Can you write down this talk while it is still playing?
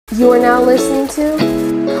You are now listening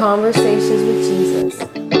to Conversations with Jesus.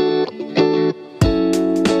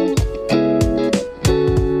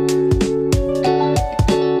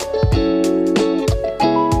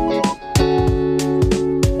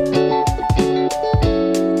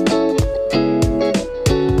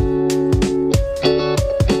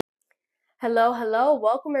 Hello.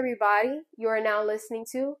 Welcome, everybody. You are now listening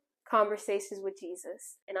to Conversations with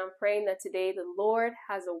Jesus. And I'm praying that today the Lord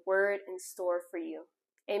has a word in store for you.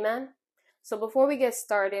 Amen. So before we get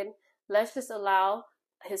started, let's just allow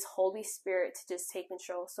His Holy Spirit to just take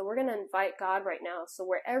control. So we're going to invite God right now. So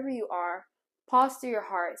wherever you are, posture your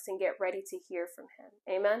hearts and get ready to hear from Him.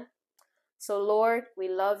 Amen. So Lord, we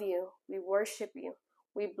love you. We worship you.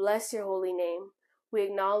 We bless your holy name. We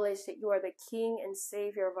acknowledge that you are the King and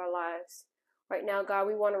Savior of our lives. Right now, God,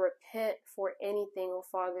 we want to repent for anything, oh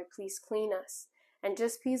Father. Please clean us. And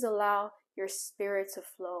just please allow your Spirit to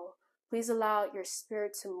flow. Please allow your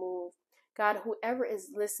Spirit to move. God, whoever is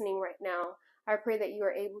listening right now, I pray that you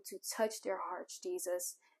are able to touch their hearts,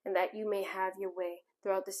 Jesus, and that you may have your way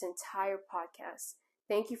throughout this entire podcast.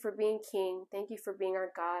 Thank you for being King. Thank you for being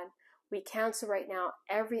our God. We cancel right now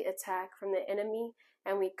every attack from the enemy,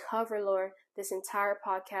 and we cover, Lord, this entire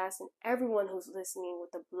podcast and everyone who's listening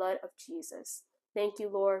with the blood of Jesus. Thank you,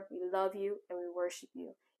 Lord. We love you and we worship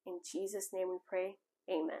you. In Jesus' name we pray.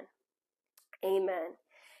 Amen. Amen.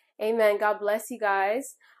 Amen. God bless you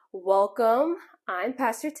guys. Welcome. I'm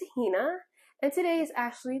Pastor Tahina, and today is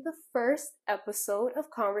actually the first episode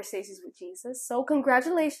of Conversations with Jesus. So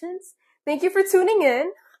congratulations. Thank you for tuning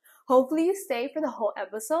in. Hopefully you stay for the whole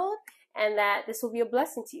episode and that this will be a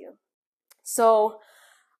blessing to you. So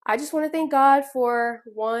I just want to thank God for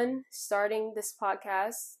starting this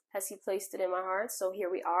podcast as He placed it in my heart. So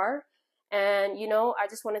here we are. And, I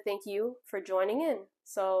just want to thank you for joining in.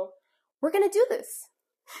 So we're going to do this.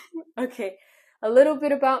 Okay. A little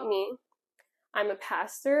bit about me. I'm a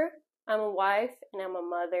pastor, I'm a wife, and I'm a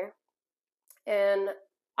mother. And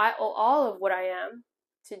I owe all of what I am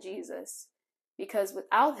to Jesus, because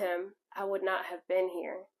without Him, I would not have been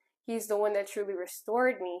here. He's the one that truly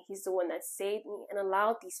restored me. He's the one that saved me and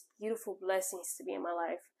allowed these beautiful blessings to be in my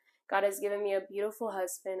life. God has given me a beautiful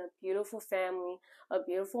husband, a beautiful family, a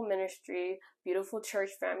beautiful ministry, beautiful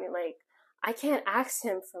church family. Like, I can't ask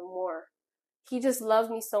Him for more. He just loves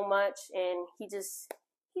me so much, and He did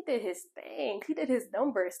His thing. He did His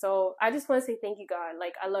number. So I just want to say thank you, God.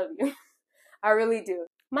 Like, I love you. I really do.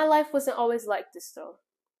 My life wasn't always like this, though.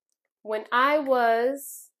 When I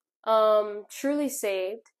was truly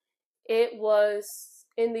saved, it was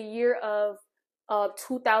in the year of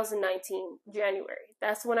 2019, January.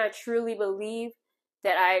 That's when I truly believed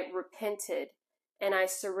that I repented and I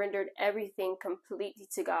surrendered everything completely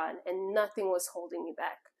to God, and nothing was holding me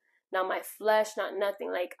back. Not my flesh, not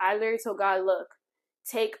nothing. Like, I literally told God, look,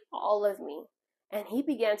 take all of me. And He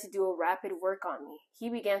began to do a rapid work on me. He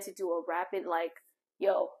began to do a rapid,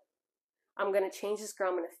 yo, I'm going to change this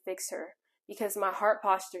girl. I'm going to fix her. Because my heart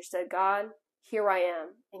posture said, God, here I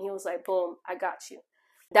am. And He was like, boom, I got you.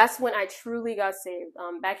 That's when I truly got saved.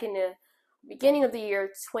 Back in the beginning of the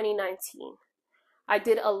year 2019. I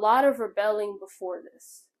did a lot of rebelling before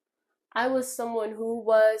this. I was someone who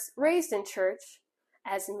was raised in church,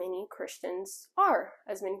 as many Christians are,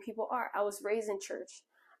 as many people are. I was raised in church.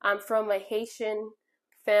 I'm from a Haitian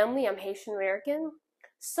family. I'm Haitian American.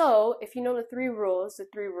 So if you know the three rules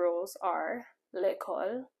are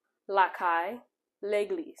l'école, la caille,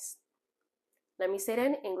 l'église. Let me say that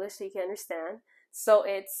in English so you can understand. So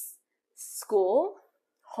it's school,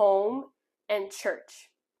 home, and church.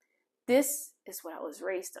 This is what I was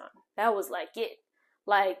raised on. That was like it.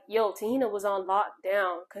 Like, yo, Tahina was on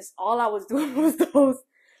lockdown because all I was doing was those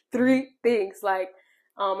three things. Like,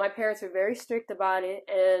 my parents were very strict about it,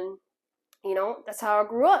 and, that's how I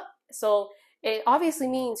grew up. So it obviously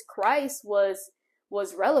means Christ was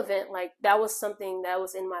relevant. Like, that was something that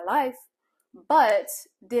was in my life. But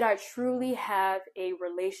did I truly have a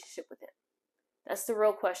relationship with Him? That's the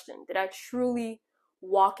real question. Did I truly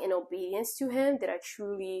walk in obedience to Him? Did I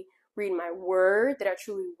truly read my word? Did I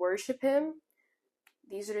truly worship Him?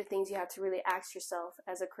 These are the things you have to really ask yourself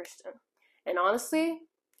as a Christian. And honestly,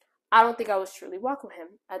 I don't think I was truly walking with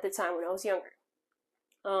Him at the time when I was younger.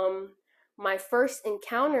 My first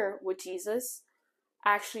encounter with Jesus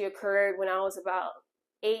actually occurred when I was about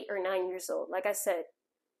 8 or 9 years old. Like I said,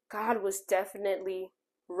 God was definitely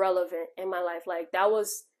relevant in my life. Like, that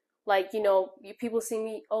was like, people see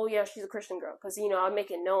me, oh yeah, she's a Christian girl. Because, I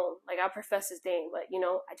make it known. Like, I profess His name, but,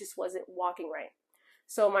 I just wasn't walking right.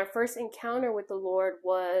 So my first encounter with the Lord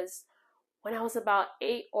was when I was about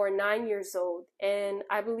 8 or 9 years old. And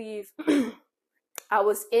I believe I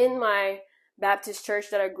was in my Baptist church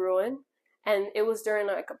that I grew in, and it was during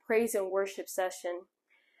like a praise and worship session,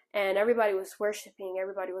 and everybody was worshiping,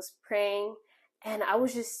 everybody was praying, and I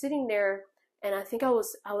was just sitting there, and I think I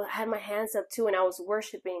had my hands up too, and I was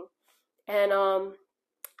worshiping, and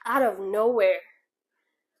out of nowhere,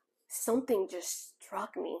 something just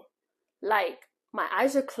struck me. Like, my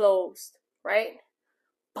eyes are closed, right?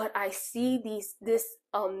 But I see this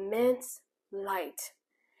immense light.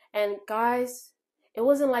 And guys, it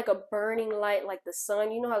wasn't like a burning light like the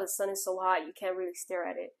sun. You know how the sun is so hot, you can't really stare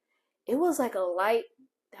at it. It was like a light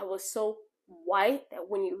that was so white that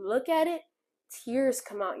when you look at it, tears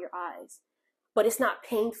come out your eyes. But it's not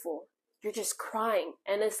painful. You're just crying.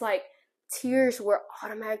 And it's like tears were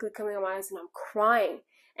automatically coming out my eyes and I'm crying.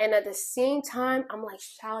 And at the same time, I'm like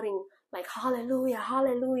shouting, like, hallelujah,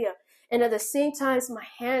 hallelujah. And at the same time, my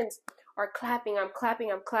hands are clapping. I'm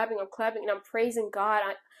clapping, I'm clapping, I'm clapping, and I'm praising God.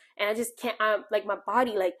 And I just can't, I'm like, my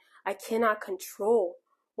body, like, I cannot control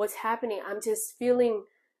what's happening. I'm just feeling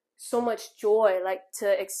so much joy, like,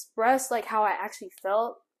 to express like how I actually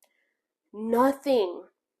felt. Nothing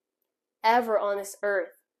ever on this earth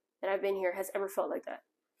that I've been here has ever felt like that.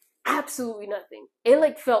 Absolutely nothing. It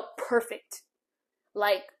like felt perfect.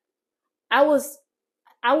 Like, I was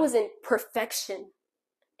in perfection.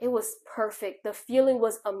 It was perfect. The feeling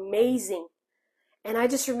was amazing. And I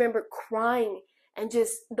just remember crying, and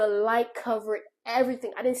just the light covered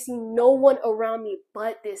everything. I didn't see no one around me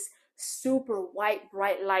but this super white,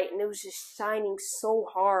 bright light. And it was just shining so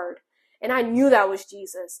hard. And I knew that was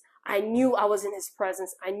Jesus. I knew I was in his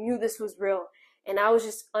presence. I knew this was real. And I was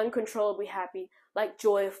just uncontrollably happy, like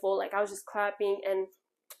joyful. Like I was just clapping, and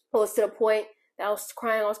it was to the point that I was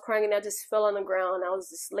crying, and I just fell on the ground. I was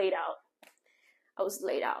just laid out. I was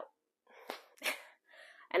laid out.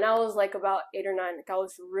 And I was like about 8 or 9. Like I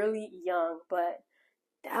was really young, but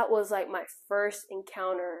that was like my first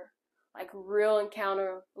encounter, like real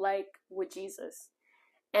encounter, like with Jesus.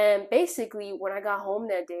 And basically when I got home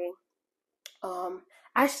that day,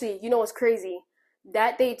 actually, you know what's crazy?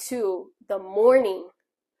 That day too, the morning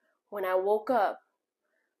when I woke up,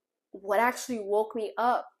 what actually woke me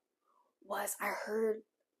up was I heard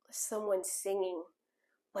someone singing,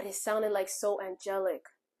 but it sounded like so angelic.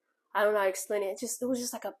 I don't know how to explain it. It was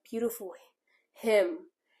just like a beautiful hymn.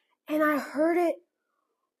 And I heard it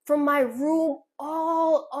from my room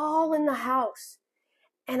all in the house.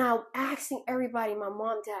 And I'm asking everybody, my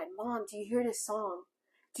mom, dad, Mom, do you hear this song?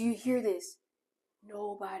 Do you hear this?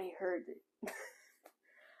 Nobody heard it.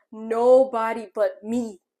 Nobody but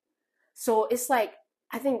me. So it's like,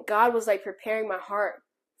 I think God was like preparing my heart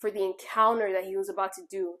for the encounter that he was about to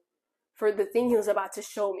do, for the thing he was about to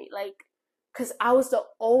show me. Like, because I was the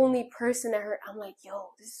only person that heard. I'm like, yo,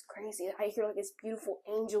 this is crazy. I hear like this beautiful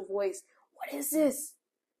angel voice. What is this?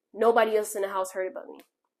 Nobody else in the house heard it but me.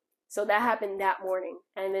 So that happened that morning.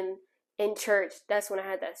 And then in church, that's when I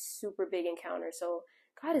had that super big encounter. So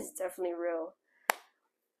God is definitely real.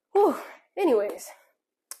 Whew. Anyways,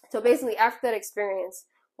 so basically after that experience,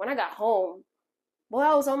 when I got home, boy,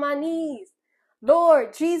 I was on my knees.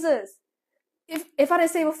 Lord Jesus, if I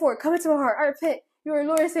didn't say before, come into my heart. I repent. You're a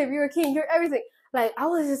Lord and Savior. You're a King. You're everything. Like, I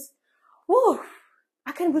was just, whoo,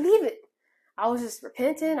 I couldn't believe it. I was just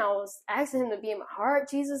repenting. I was asking him to be in my heart,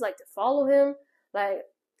 Jesus, like to follow him. Like,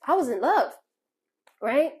 I was in love,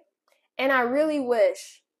 right? And I really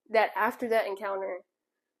wish that after that encounter,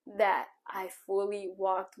 that I fully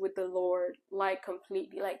walked with the Lord, like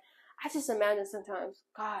completely. Like, I just imagine sometimes,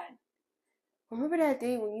 God, remember that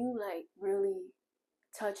day when you like really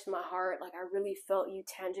touched my heart? Like, I really felt you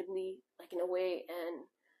tangibly, like in a way. And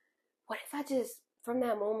what if I just, from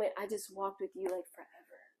that moment, I just walked with you like forever?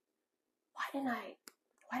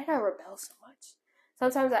 Why did I rebel so much?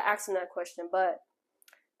 Sometimes I ask him that question, but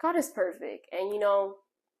God is perfect. And you know,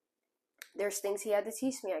 there's things he had to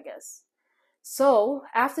teach me, I guess. So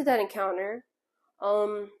after that encounter,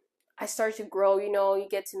 I started to grow. You know, you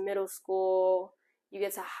get to middle school, you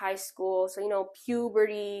get to high school. So, you know,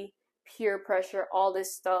 puberty, peer pressure, all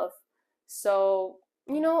this stuff. So,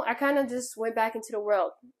 you know, I kind of just went back into the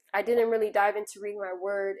world. I didn't really dive into reading my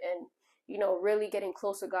word and, you know, really getting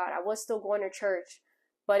close to God. I was still going to church,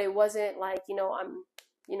 but it wasn't like,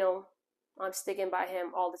 I'm sticking by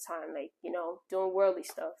him all the time, like, you know, doing worldly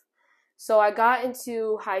stuff. So I got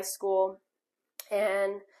into high school,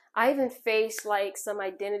 and I even faced like some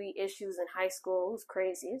identity issues in high school. It was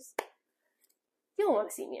crazy. You don't want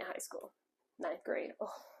to see me in high school. 9th grade.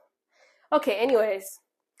 Oh. Okay, anyways.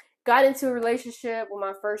 Got into a relationship with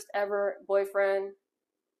my first ever boyfriend.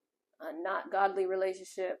 A not godly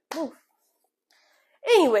relationship. Oof.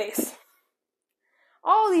 Anyways.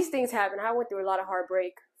 All these things happened. I went through a lot of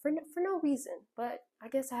heartbreak for no reason. But I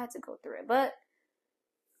guess I had to go through it. But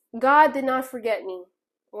God did not forget me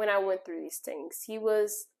when I went through these things.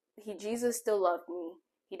 Jesus still loved me.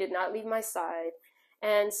 He did not leave my side.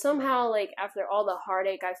 And somehow, like, after all the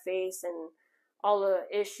heartache I faced and all the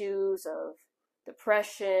issues of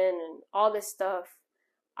depression and all this stuff,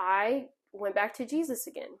 I went back to Jesus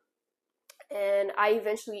again. And I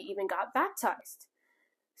eventually even got baptized.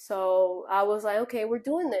 So I was like, okay, we're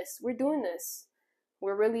doing this. We're doing this.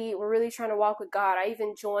 We're really trying to walk with God. I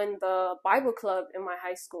even joined the Bible club in my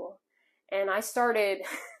high school. And I started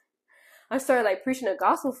like preaching the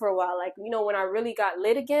gospel for a while. Like, when I really got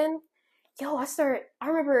lit again, I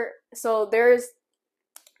remember, so there's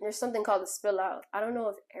something called the spill out. I don't know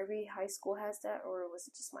if every high school has that or was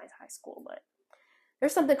it just my high school, but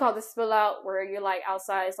there's something called the spill out where you're like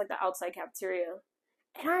outside. It's like the outside cafeteria.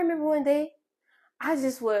 And I remember one day, I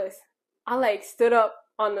like stood up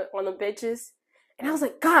on the benches and I was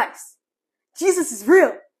like, guys, Jesus is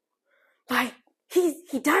real. Like,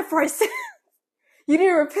 he died for our sins. You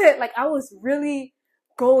didn't repent. Like, I was really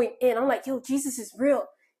going in. I'm like, yo, Jesus is real.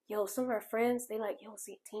 Yo, some of our friends, they like, yo,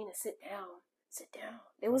 Tahina, sit down.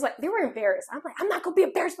 They were embarrassed. I'm like, I'm not going to be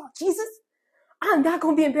embarrassed about Jesus. I'm not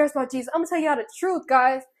going to be embarrassed about Jesus. I'm going to tell y'all the truth,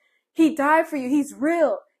 guys. He died for you. He's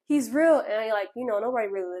real. He's real. And I nobody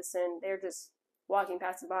really listened. They're just walking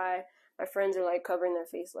passing by. My friends are like covering their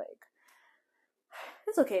face like,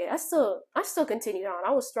 it's okay. I still continued on.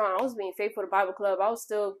 I was strong. I was being faithful to Bible club. I was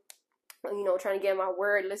still, trying to get my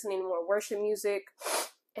word, listening to more worship music.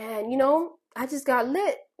 And, I just got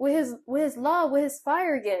lit with his love, with his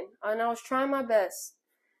fire again. And I was trying my best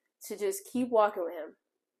to just keep walking with him,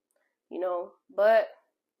 But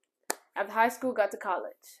after high school, got to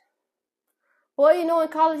college. Boy, in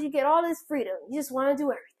college, you get all this freedom. You just want to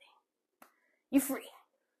do everything. You're free.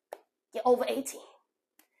 You're over 18.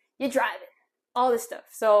 You're driving. All this stuff.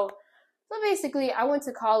 So basically, I went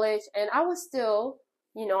to college and I was still,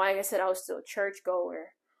 like I said, I was still a church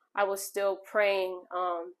goer. I was still praying,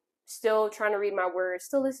 still trying to read my word,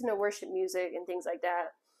 still listening to worship music and things like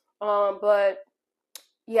that. But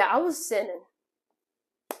yeah, I was sinning.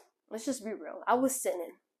 Let's just be real. I was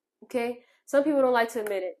sinning. Okay? Some people don't like to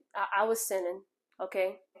admit it. I was sinning.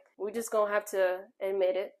 Okay? We just gonna have to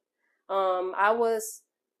admit it. I was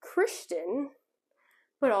Christian,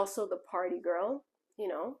 but also the party girl,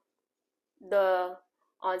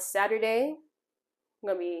 on Saturday, I'm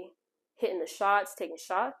going to be hitting the shots, taking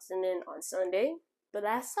shots, and then on Sunday, the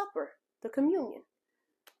Last Supper, the communion.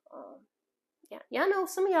 Y'all know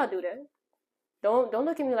some of y'all do that. Don't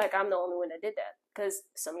look at me like I'm the only one that did that, because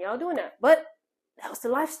some of y'all doing that. But that was the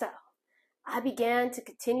lifestyle. I began to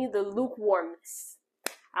continue the lukewarmness.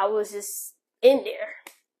 I was just in there.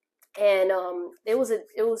 And it was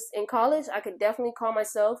in college, I could definitely call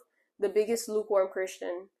myself the biggest lukewarm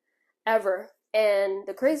Christian ever. And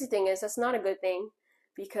the crazy thing is, that's not a good thing,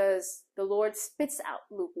 because the Lord spits out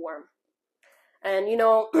lukewarm. And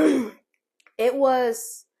it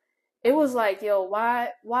was like, yo,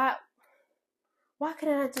 why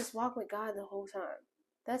couldn't I just walk with God the whole time?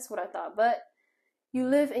 That's what I thought. But you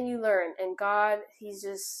live and you learn, and God,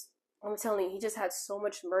 I'm telling you, he just had so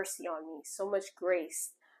much mercy on me, so much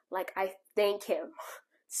grace. Like, I thank him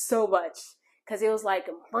so much, because it was like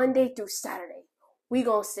Monday through Saturday, we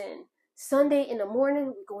gonna sin. Sunday in the morning,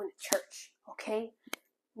 we going to church, okay?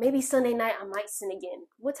 Maybe Sunday night, I might sin again.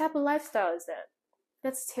 What type of lifestyle is that?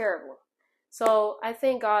 That's terrible. So I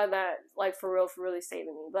thank God that, like, for really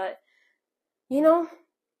saving me. But,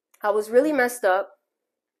 I was really messed up.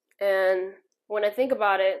 And when I think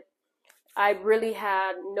about it, I really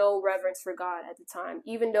had no reverence for God at the time,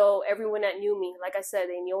 even though everyone that knew me, like I said,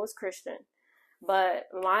 they knew I was Christian. But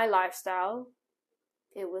my lifestyle,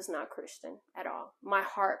 it was not Christian at all. My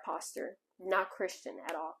heart posture, not Christian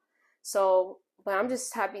at all. So, but I'm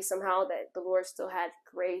just happy somehow that the Lord still had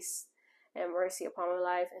grace and mercy upon my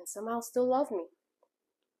life and somehow still loved me.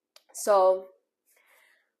 So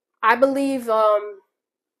I believe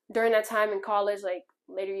during that time in college, like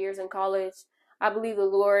later years in college, I believe the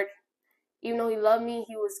Lord, even though he loved me,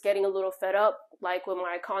 he was getting a little fed up, like with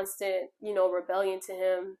my constant, rebellion to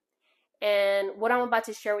him. And what I'm about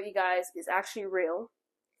to share with you guys is actually real.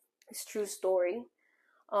 It's a true story.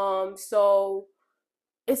 So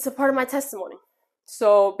it's a part of my testimony.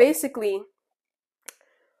 So basically,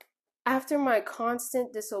 after my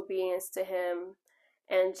constant disobedience to him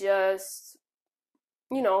and just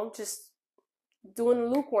doing the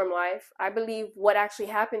lukewarm life, I believe what actually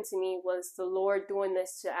happened to me was the Lord doing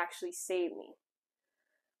this to actually save me.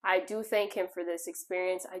 I do thank him for this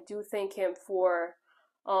experience. I do thank him for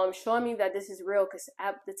showing me that this is real, because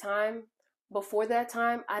at the time, before that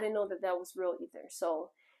time, I didn't know that was real either.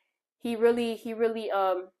 So he really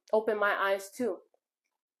opened my eyes too.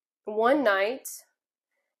 One night,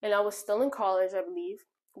 and I was still in college, I believe.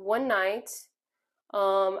 One night,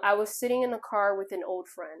 I was sitting in the car with an old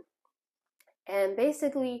friend, and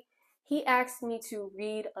basically he asked me to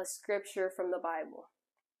read a scripture from the Bible.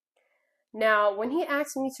 Now, when he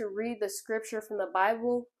asked me to read the scripture from the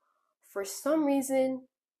Bible, for some reason,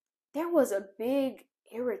 there was a big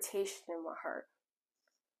irritation in my heart.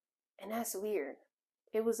 And that's weird.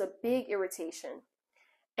 It was a big irritation.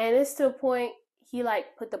 And it's to the point he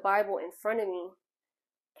like put the Bible in front of me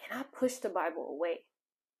and I pushed the Bible away.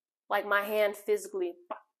 Like my hand physically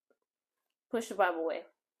pushed the Bible away.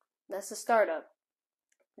 That's the startup.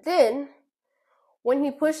 Then when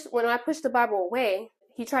I pushed the Bible away,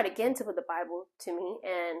 he tried again to put the Bible to me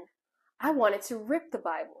and I wanted to rip the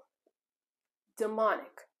Bible.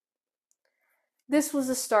 Demonic. This was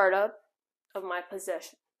the startup of my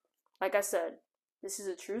possession. Like I said, this is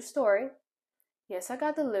a true story. Yes, I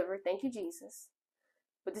got delivered. Thank you, Jesus.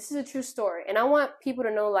 But this is a true story. And I want people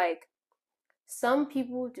to know, like, some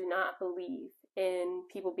people do not believe in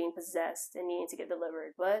people being possessed and needing to get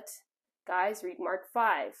delivered. But, guys, read Mark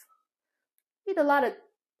 5. Read a lot of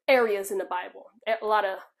areas in the Bible. A lot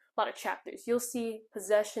of chapters. You'll see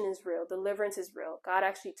possession is real. Deliverance is real. God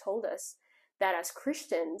actually told us that as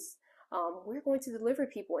Christians, we're going to deliver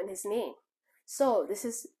people in his name. So this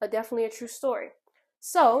is definitely a true story.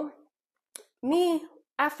 So me,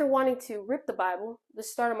 after wanting to rip the Bible, the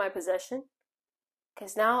start of my possession,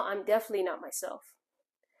 because now I'm definitely not myself.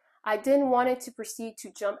 I then wanted to proceed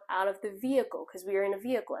to jump out of the vehicle because we were in a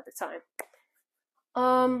vehicle at the time.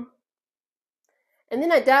 And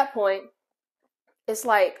then at that point, it's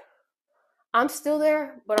like, I'm still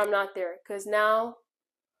there, but I'm not there because now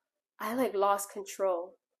I like lost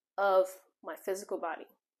control of my physical body.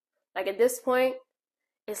 Like at this point,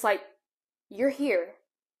 it's like you're here,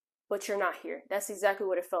 but you're not here. That's exactly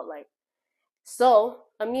what it felt like. So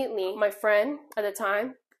immediately, my friend at the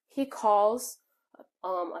time, he calls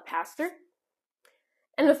a pastor.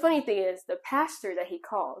 And the funny thing is, the pastor that he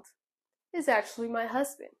called is actually my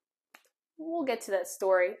husband. We'll get to that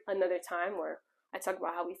story another time where I talk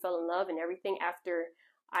about how we fell in love and everything after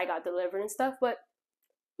I got delivered and stuff. But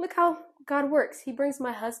look how God works. He brings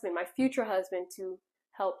my husband, my future husband, to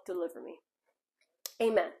help deliver me.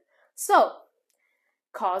 Amen. So,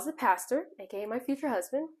 calls the pastor, aka my future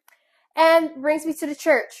husband, and brings me to the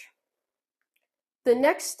church. The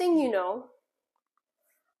next thing you know,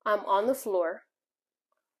 I'm on the floor.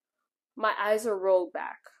 My eyes are rolled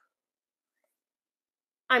back.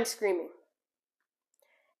 I'm screaming.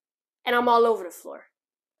 And I'm all over the floor.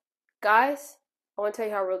 Guys, I want to tell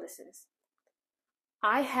you how real this is.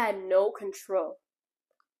 I had no control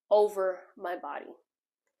over my body.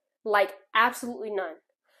 Like, absolutely none.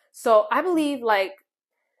 So I believe, like,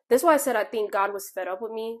 that's why I said I think God was fed up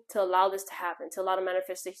with me to allow this to happen, to allow the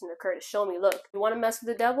manifestation to occur, to show me, look, you want to mess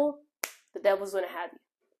with the devil's going to have you.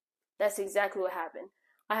 That's exactly what happened.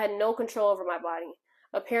 I had no control over my body.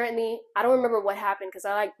 Apparently, I don't remember what happened because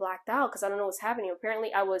I like blacked out because I don't know what's happening.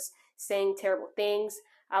 Apparently, I was saying terrible things.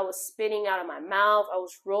 I was spitting out of my mouth. I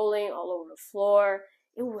was rolling all over the floor.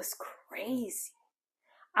 It was crazy.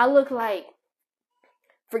 I looked like,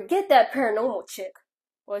 forget that paranormal chick.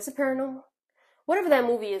 Or is it paranormal? Whatever that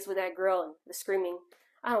movie is with that girl and the screaming.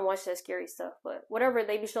 I don't watch that scary stuff, but whatever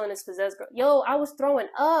they be showing this possessed girl. Yo, I was throwing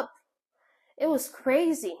up. It was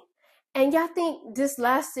crazy. And y'all think this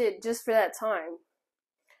lasted just for that time?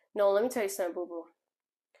 No, let me tell you something, boo-boo.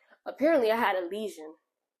 Apparently, I had a legion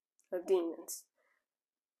of demons.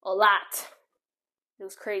 A lot. It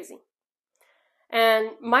was crazy. And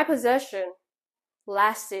my possession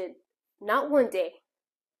lasted not one day,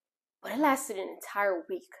 but it lasted an entire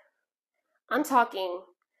week. I'm talking,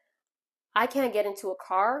 I can't get into a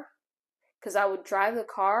car because I would drive the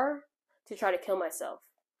car to try to kill myself.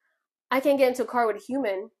 I can't get into a car with a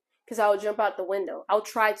human because I would jump out the window. I'll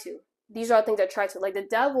try to. These are things I try to. Like the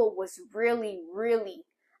devil was really, really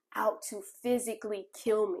out to physically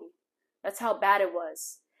kill me. That's how bad it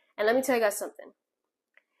was. And let me tell you guys something.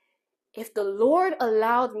 If the Lord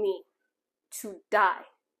allowed me to die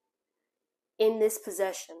in this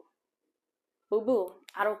possession, boo-boo,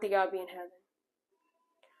 I don't think I would be in heaven.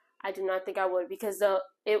 I do not think I would because the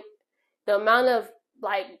amount of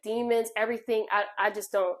like demons, everything, I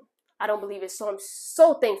don't believe it. So I'm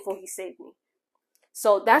so thankful he saved me.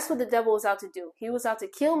 So that's what the devil was out to do. He was out to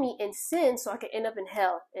kill me in sin so I could end up in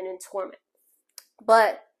hell and in torment.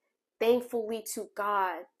 But thankfully to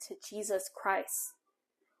God, to Jesus Christ,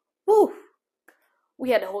 whew,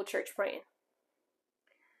 we had the whole church praying.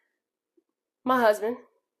 My husband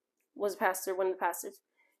was a pastor, one of the pastors.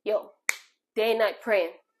 Yo, day and night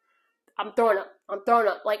praying. I'm throwing up. I'm throwing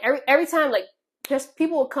up. Like every time, like just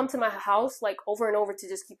people will come to my house like over and over to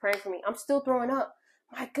just keep praying for me. I'm still throwing up.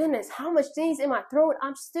 My goodness, how much things am I throwing?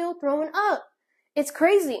 I'm still throwing up. It's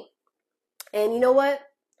crazy. And you know what?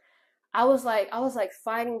 I was like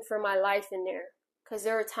fighting for my life in there. Cause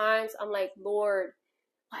there were times I'm like, Lord,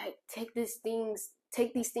 like take these things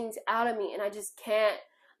out of me, and I just can't.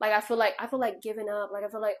 Like I feel like giving up. Like I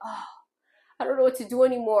feel like, oh, I don't know what to do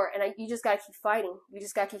anymore. And you just gotta keep fighting. You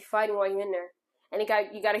just gotta keep fighting while you're in there. And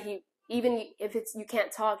you gotta keep, even if you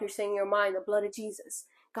can't talk, you're saying in your mind, the blood of Jesus.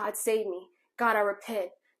 God save me. God, I repent.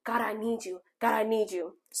 God, I need you. God, I need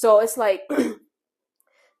you. So it's like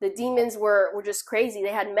the demons were just crazy.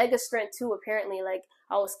 They had mega strength too, apparently. Like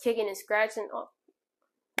I was kicking and scratching. Oh,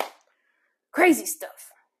 crazy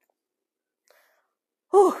stuff.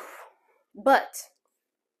 Whew. But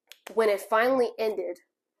when it finally ended,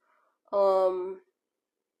 I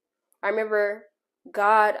remember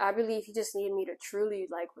God, I believe he just needed me to truly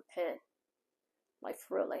like repent. Like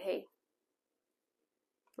for real, like, hey,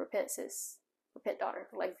 repent, sis. Repent, daughter.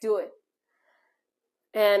 Like do it.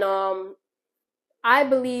 And I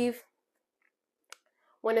believe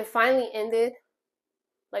when it finally ended,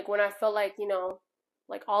 like when I felt like,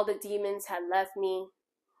 like all the demons had left me,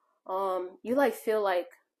 you like feel like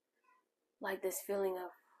this feeling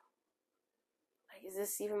of like, is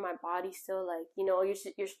this even my body still? Like,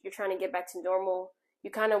 you're trying to get back to normal.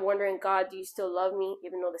 You're kind of wondering, God, do you still love me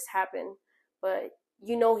even though this happened? But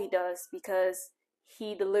he does, because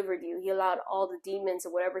he delivered you. He allowed all the demons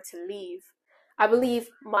or whatever to leave. I believe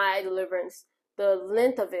my deliverance, the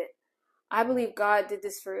length of it, I believe God did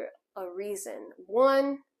this for a reason.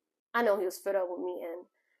 One, I know he was fed up with me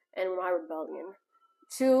and my rebellion.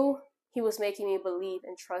 Two, he was making me believe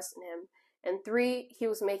and trust in him. And three, he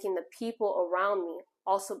was making the people around me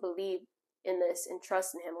also believe in this and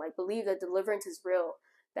trust in him. Like, believe that deliverance is real,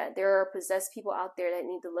 that there are possessed people out there that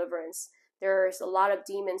need deliverance. There's a lot of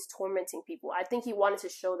demons tormenting people. I think he wanted to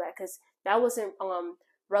show that, because that wasn't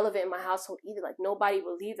relevant in my household either. Like, nobody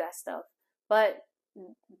believed that stuff. But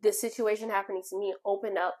the situation happening to me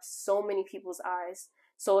opened up so many people's eyes.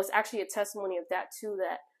 So it's actually a testimony of that too,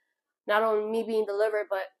 that not only me being delivered,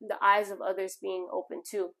 but the eyes of others being open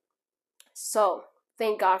too. So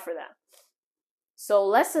thank God for that. So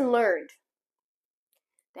lesson learned,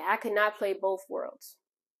 that I could not play both worlds.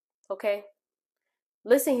 Okay?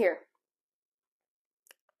 Listen here.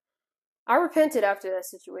 I repented after that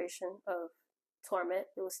situation of torment.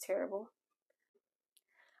 It was terrible.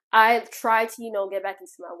 I tried to, get back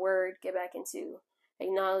into my word, get back into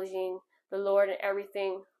acknowledging the Lord and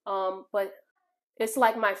everything. But it's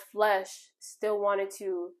like my flesh still wanted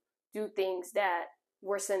to do things that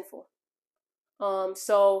were sinful.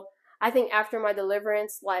 So I think after my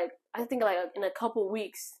deliverance, like in a couple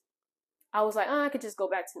weeks, I was like, I could just go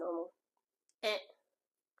back to normal.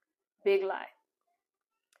 Big lie.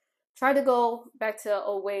 Tried to go back to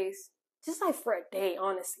old ways, just like for a day,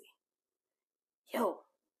 honestly. Yo,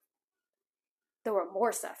 the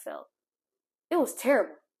remorse I felt, it was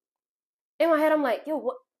terrible. In my head, I'm like,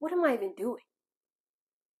 yo, what am I even doing?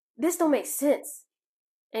 This don't make sense.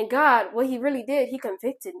 And God, what he really did, he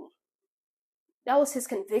convicted me. That was his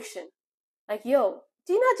conviction. Like, yo,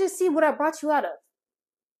 do you not just see what I brought you out of?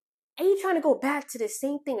 And you trying to go back to the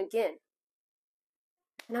same thing again?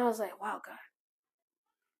 And I was like, wow, God.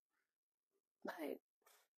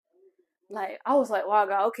 Like I was like, wow,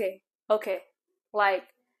 God, okay. Like,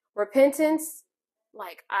 repentance,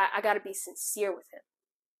 like I gotta be sincere with him.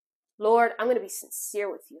 Lord, I'm gonna be sincere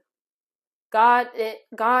with you. God,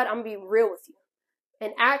 I'm gonna be real with you.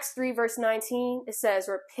 In Acts 3 verse 19, it says,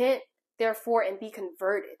 repent therefore and be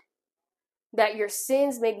converted, that your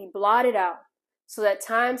sins may be blotted out, so that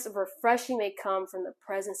times of refreshing may come from the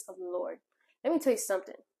presence of the Lord. Let me tell you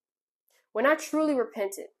something. When I truly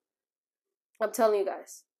repented, I'm telling you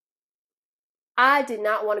guys, I did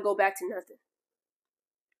not want to go back to nothing,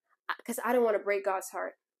 because I didn't want to break God's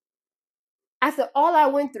heart. After all I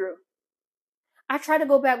went through, I tried to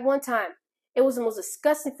go back one time. It was the most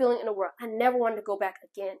disgusting feeling in the world. I never wanted to go back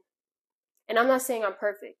again. And I'm not saying I'm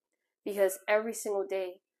perfect, because every single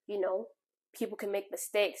day, people can make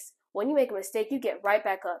mistakes. When you make a mistake, you get right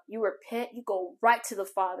back up. You repent, you go right to the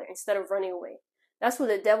Father instead of running away. That's what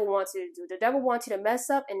the devil wants you to do. The devil wants you to mess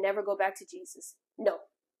up and never go back to Jesus. No.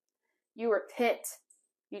 You repent.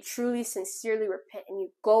 You truly, sincerely repent, and you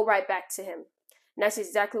go right back to him. And that's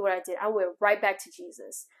exactly what I did. I went right back to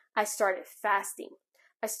Jesus. I started fasting.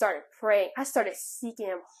 I started praying. I started seeking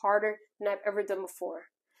him harder than I've ever done before.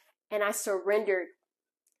 And I surrendered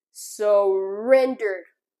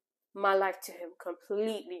my life to him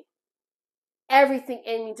completely. Everything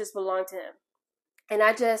in me just belonged to him. And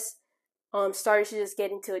I just started to just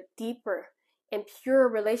get into a deeper and pure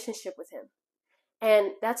relationship with him.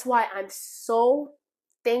 And that's why I'm so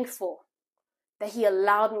thankful that he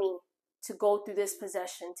allowed me to go through this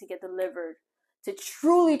possession, to get delivered, to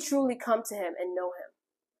truly, truly come to him and know him.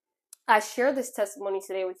 I share this testimony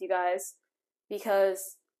today with you guys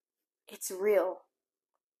because it's real.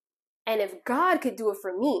 And if God could do it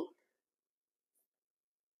for me,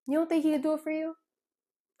 you don't think he could do it for you?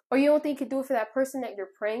 Or you don't think he could do it for that person that you're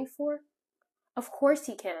praying for? Of course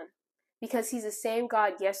he can. Because he's the same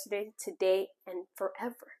God yesterday, today, and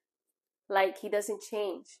forever. Like, he doesn't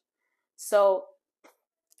change. So,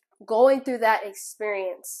 going through that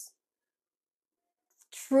experience,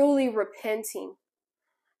 truly repenting,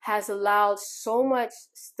 has allowed so much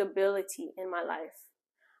stability in my life.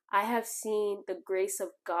 I have seen the grace of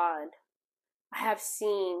God. I have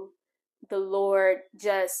seen the Lord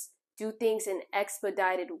just do things in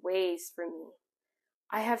expedited ways for me.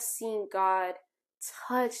 I have seen God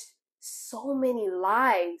touch so many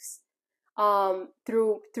lives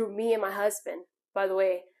through me and my husband. By the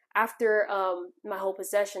way, after my whole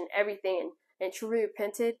possession, everything, and truly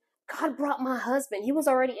repented, God brought my husband. He was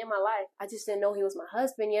already in my life. I just didn't know he was my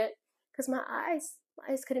husband yet because my eyes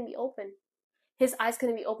couldn't be open. His eyes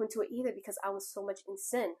couldn't be open to it either because I was so much in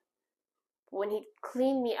sin. But when he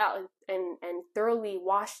cleaned me out and thoroughly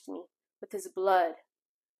washed me with his blood,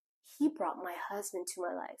 he brought my husband to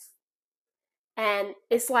my life. And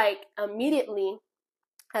it's like immediately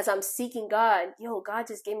as I'm seeking God, God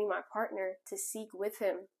just gave me my partner to seek with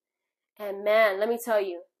him. And man, let me tell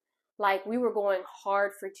you, like we were going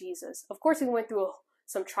hard for Jesus. Of course, we went through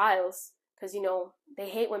some trials because, they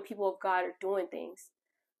hate when people of God are doing things.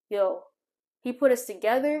 He put us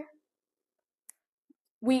together.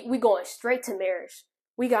 We going straight to marriage.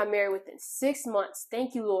 We got married within 6 months.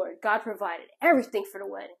 Thank you, Lord. God provided everything for the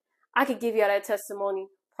wedding. I could give you that testimony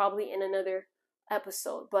probably in another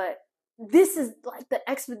episode, but this is like the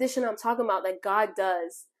expedition I'm talking about that God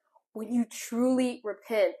does when you truly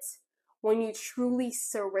repent, when you truly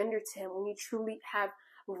surrender to him, when you truly have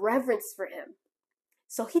reverence for him.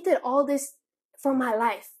 So he did all this for my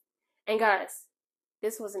life. And guys,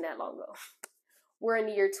 this wasn't that long ago. We're in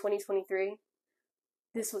the year 2023.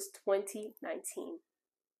 This was 2019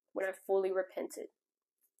 when I fully repented.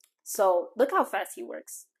 So look how fast he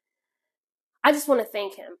works. I just want to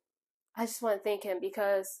thank him. I just want to thank him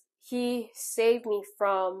because he saved me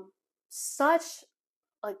from such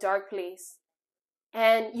a dark place.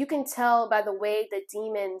 And you can tell by the way the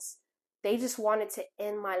demons, they just wanted to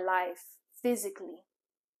end my life physically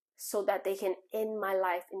so that they can end my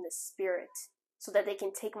life in the spirit, so that they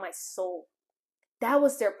can take my soul. That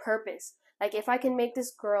was their purpose. Like, if I can make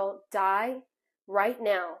this girl die right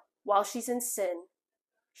now while she's in sin,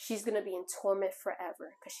 she's going to be in torment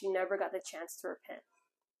forever because she never got the chance to repent.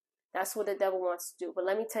 That's what the devil wants to do. But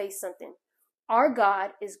let me tell you something. Our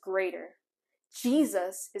God is greater.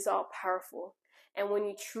 Jesus is all powerful. And when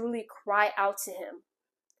you truly cry out to him,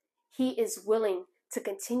 he is willing to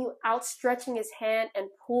continue outstretching his hand and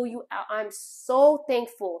pull you out. I'm so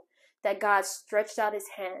thankful that God stretched out his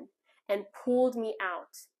hand and pulled me out,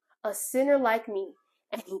 a sinner like me,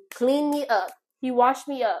 and he cleaned me up. He washed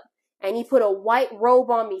me up, and he put a white robe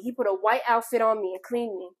on me. He put a white outfit on me and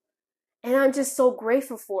cleaned me. And I'm just so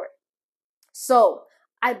grateful for it. So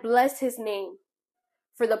I bless his name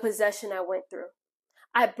for the possession I went through.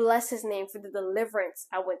 I bless his name for the deliverance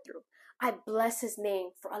I went through. I bless his name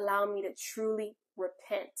for allowing me to truly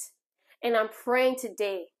repent. And I'm praying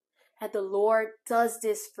today that the Lord does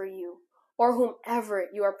this for you or whomever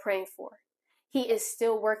you are praying for. He is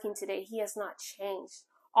still working today. He has not changed.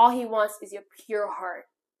 All he wants is your pure heart.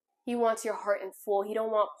 He wants your heart in full. He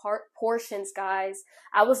don't want portions, guys.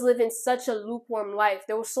 I was living such a lukewarm life.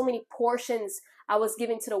 There were so many portions I was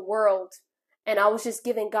giving to the world, and I was just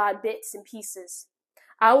giving God bits and pieces.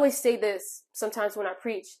 I always say this sometimes when I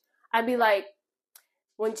preach. I'd be like,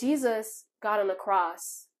 when Jesus got on the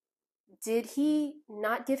cross, did he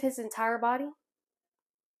not give his entire body?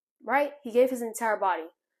 Right? He gave his entire body.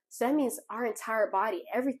 So that means our entire body,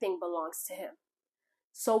 everything belongs to him.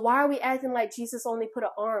 So why are we acting like Jesus only put an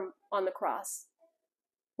arm on the cross?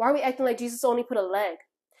 Why are we acting like Jesus only put a leg?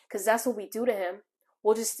 Because that's what we do to him.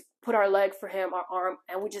 We'll just put our leg for him, our arm,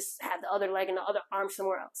 and we just have the other leg and the other arm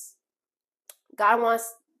somewhere else. God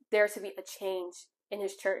wants there to be a change in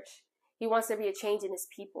his church. He wants there to be a change in his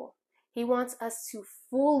people. He wants us to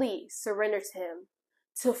fully surrender to him,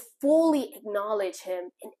 to fully acknowledge him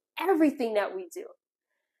in everything that we do.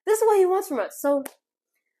 This is what he wants from us. So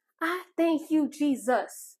I thank you,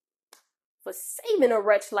 Jesus, for saving a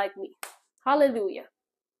wretch like me. Hallelujah.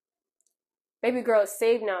 Baby girl is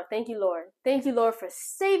saved now. Thank you, Lord. Thank you, Lord, for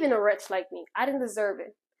saving a wretch like me. I didn't deserve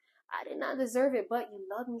it. I did not deserve it, but you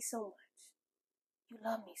love me so much. You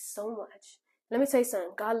love me so much. Let me tell you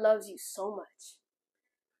something. God loves you so much.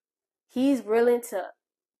 He's willing to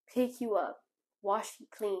pick you up, wash you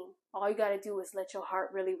clean. All you got to do is let your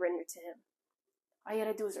heart really render to him. All you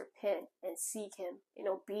got to do is repent and seek him in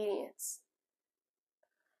obedience.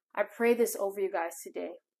 I pray this over you guys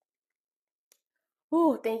today.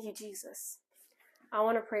 Ooh, thank you, Jesus. I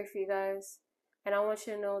want to pray for you guys. And I want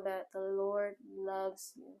you to know that the Lord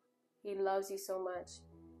loves you. He loves you so much.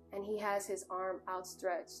 And he has his arm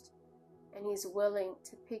outstretched. And he's willing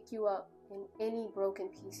to pick you up in any broken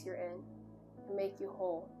piece you're in and make you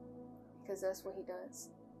whole. Because that's what he does.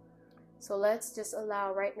 So let's just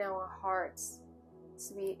allow right now our hearts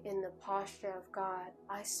to be in the posture of God.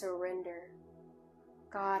 I surrender.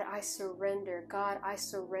 God, I surrender. God, I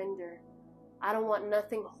surrender. I don't want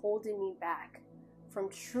nothing holding me back from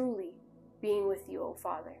truly being with you, oh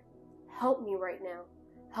Father. Help me right now.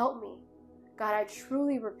 Help me. God, I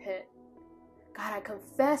truly repent. God, I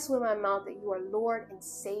confess with my mouth that you are Lord and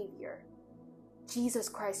Savior. Jesus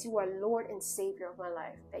Christ, you are Lord and Savior of my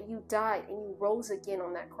life. That you died and you rose again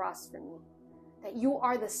on that cross for me. That you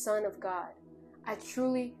are the Son of God. I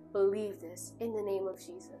truly believe this in the name of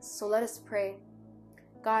Jesus. So let us pray.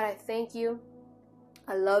 God, I thank you.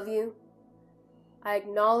 I love you. I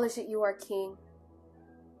acknowledge that you are King.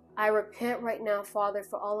 I repent right now, Father,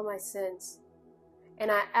 for all of my sins.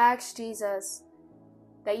 And I ask, Jesus,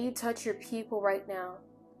 that you touch your people right now,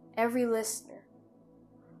 every listener.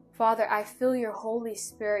 Father, I feel your Holy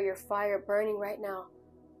Spirit, your fire burning right now.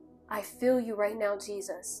 I feel you right now,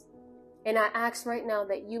 Jesus. And I ask right now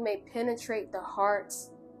that you may penetrate the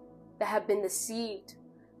hearts that have been deceived,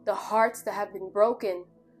 the hearts that have been broken,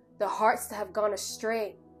 the hearts that have gone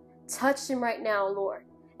astray. Touch them right now, Lord,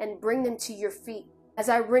 and bring them to your feet. As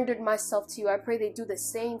I rendered myself to you, I pray they do the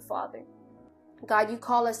same, Father. God, you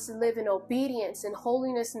call us to live in obedience and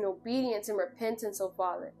holiness and obedience and repentance, oh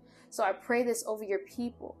Father. So I pray this over your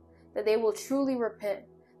people, that they will truly repent,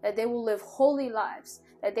 that they will live holy lives,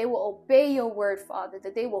 that they will obey your word, Father,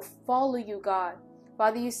 that they will follow you, God.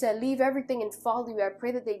 Father, you said, leave everything and follow you. I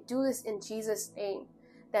pray that they do this in Jesus' name,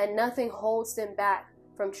 that nothing holds them back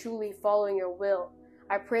from truly following your will.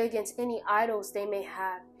 I pray against any idols they may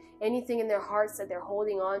have, anything in their hearts that they're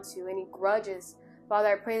holding on to, any grudges. Father,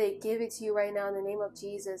 I pray they give it to you right now in the name of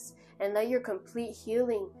Jesus, and let your complete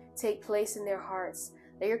healing take place in their hearts.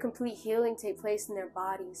 Let your complete healing take place in their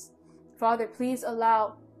bodies. Father, please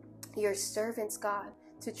allow your servants, God,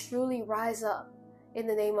 to truly rise up in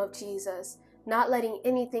the name of Jesus, not letting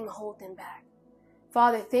anything hold them back.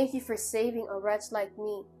 Father, thank you for saving a wretch like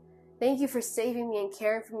me. Thank you for saving me and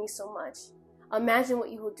caring for me so much. Imagine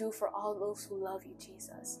what you will do for all those who love you,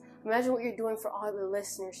 Jesus. Imagine what you're doing for all the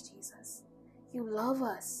listeners, Jesus. You love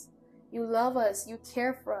us. You love us. You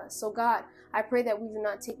care for us. So God, I pray that we do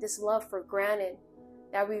not take this love for granted,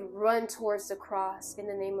 that we run towards the cross in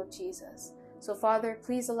the name of Jesus. So Father,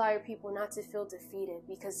 please allow your people not to feel defeated,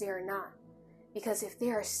 because they are not. Because if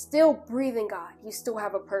they are still breathing, God, you still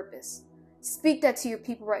have a purpose. Speak that to your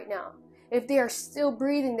people right now. If they are still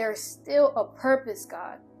breathing, there is still a purpose,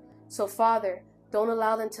 God. So Father, don't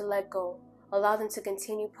allow them to let go. Allow them to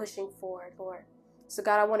continue pushing forward, Lord. So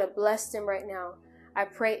God, I want to bless them right now. I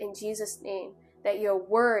pray in Jesus' name that your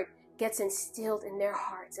word gets instilled in their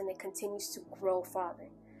hearts and it continues to grow, Father.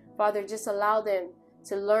 Father, just allow them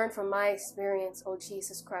to learn from my experience, oh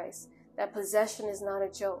Jesus Christ, that possession is not a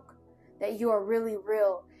joke, that you are really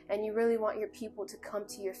real and you really want your people to come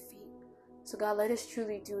to your feet. So God, let us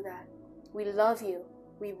truly do that. We love you.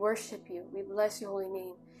 We worship you. We bless your holy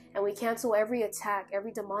name. And we cancel every attack,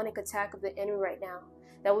 every demonic attack of the enemy right now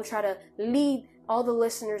that will try to lead all the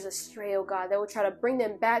listeners astray, oh God, that will try to bring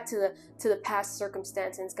them back to the past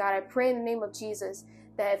circumstances. God, I pray in the name of Jesus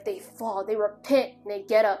that if they fall, they repent and they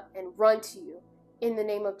get up and run to you in the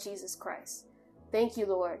name of Jesus Christ. Thank you,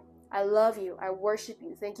 Lord. I love you. I worship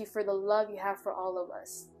you. Thank you for the love you have for all of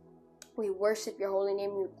us. We worship your holy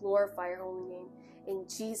name. We glorify your holy name. In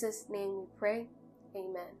Jesus' name we pray.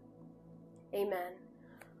 Amen. Amen.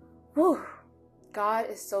 Whew. God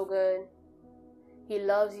is so good. He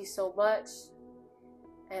loves you so much.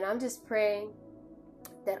 And I'm just praying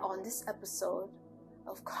that on this episode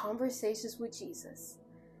of Conversations with Jesus,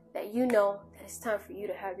 that you know that it's time for you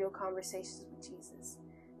to have your conversations with Jesus.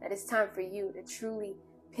 That it's time for you to truly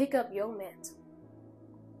pick up your mantle.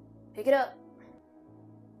 Pick it up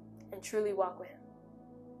and truly walk with him.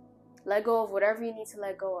 Let go of whatever you need to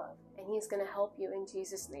let go of. And he's going to help you in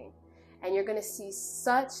Jesus' name. And you're going to see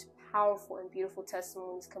such powerful and beautiful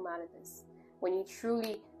testimonies come out of this when you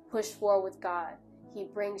truly push forward with God. He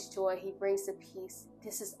brings joy. He brings the peace.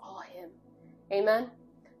 This is all Him. Amen.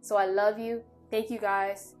 So I love you. Thank you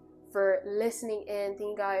guys for listening in.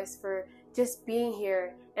 Thank you guys for just being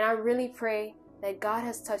here. And I really pray that God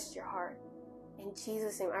has touched your heart. In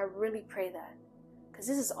Jesus' name, I really pray that. Because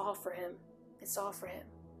this is all for Him. It's all for Him.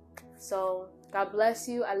 So God bless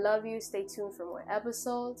you. I love you. Stay tuned for more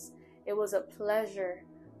episodes. It was a pleasure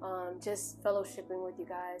just fellowshipping with you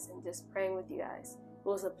guys and just praying with you guys. It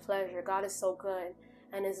was a pleasure. God is so good.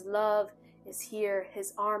 And His love is here.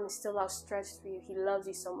 His arm is still outstretched for you. He loves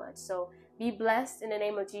you so much. So be blessed in the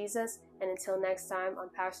name of Jesus. And until next time, I'm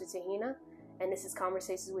Pastor Tahina. And this is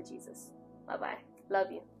Conversations with Jesus. Bye-bye.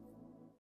 Love you.